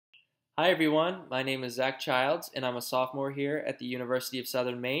Hi everyone, my name is Zach Childs and I'm a sophomore here at the University of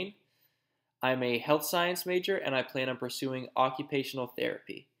Southern Maine. I'm a health science major and I plan on pursuing occupational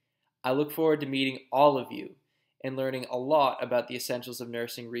therapy. I look forward to meeting all of you and learning a lot about the essentials of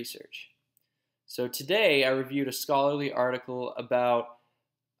nursing research. So today I reviewed a scholarly article about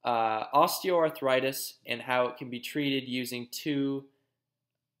osteoarthritis and how it can be treated using two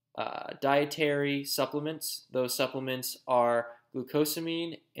dietary supplements. Those supplements are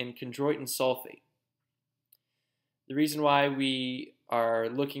glucosamine and chondroitin sulfate. The reason why we are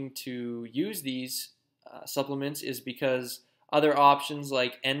looking to use these supplements is because other options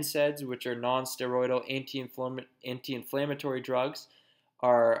like NSAIDs, which are non-steroidal anti-inflammatory drugs,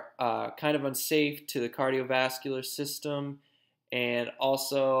 are kind of unsafe to the cardiovascular system and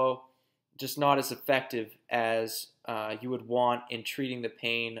also just not as effective as you would want in treating the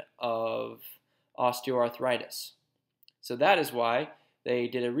pain of osteoarthritis. So that is why they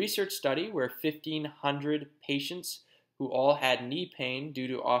did a research study where 1,500 patients who all had knee pain due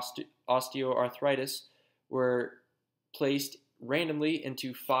to osteoarthritis were placed randomly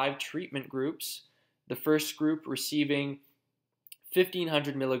into 5 treatment groups. The first group receiving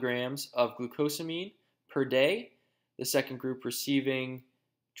 1,500 milligrams of glucosamine per day. The second group receiving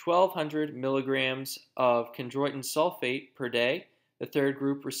 1,200 milligrams of chondroitin sulfate per day. The third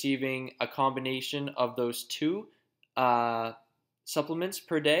group receiving a combination of those two supplements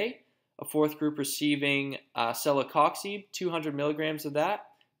per day. A fourth group receiving celecoxib, 200 milligrams of that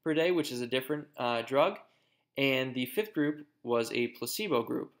per day, which is a different drug. And the fifth group was a placebo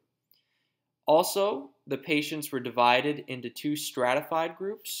group. Also, the patients were divided into 2 stratified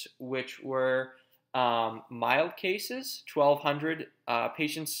groups, which were mild cases, 1,200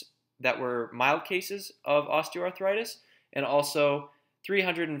 patients that were mild cases of osteoarthritis, and also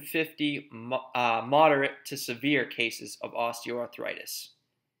 350 moderate to severe cases of osteoarthritis.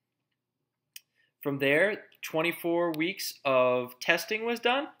 From there, 24 weeks of testing was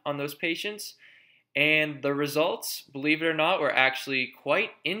done on those patients, and the results, believe it or not, were actually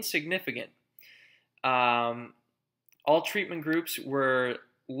quite insignificant. All treatment groups were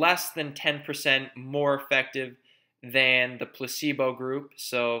less than 10% more effective than the placebo group,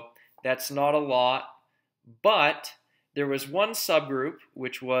 so that's not a lot, but there was one subgroup,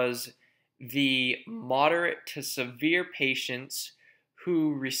 which was the moderate to severe patients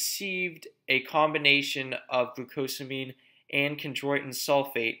who received a combination of glucosamine and chondroitin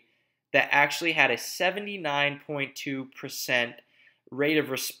sulfate that actually had a 79.2% rate of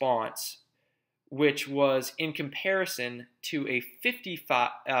response, which was in comparison to a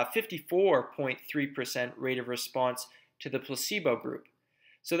 54.3% rate of response to the placebo group.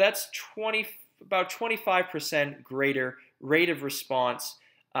 So that's about 25% greater rate of response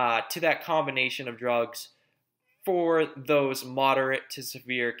to that combination of drugs for those moderate to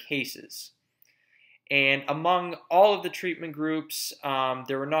severe cases. And among all of the treatment groups,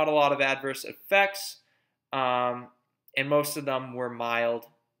 there were not a lot of adverse effects, and most of them were mild,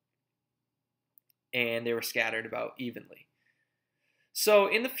 and they were scattered about evenly. So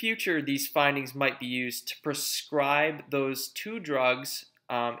in the future, these findings might be used to prescribe those 2 drugs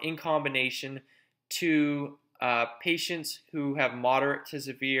in combination to patients who have moderate to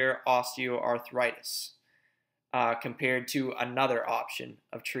severe osteoarthritis compared to another option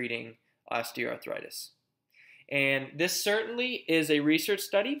of treating osteoarthritis. And this certainly is a research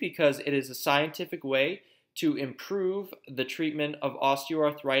study because it is a scientific way to improve the treatment of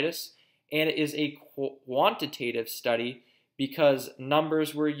osteoarthritis, and it is a quantitative study because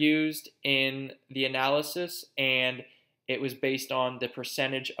numbers were used in the analysis and it was based on the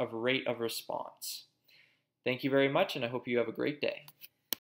percentage of rate of response. Thank you very much, and I hope you have a great day.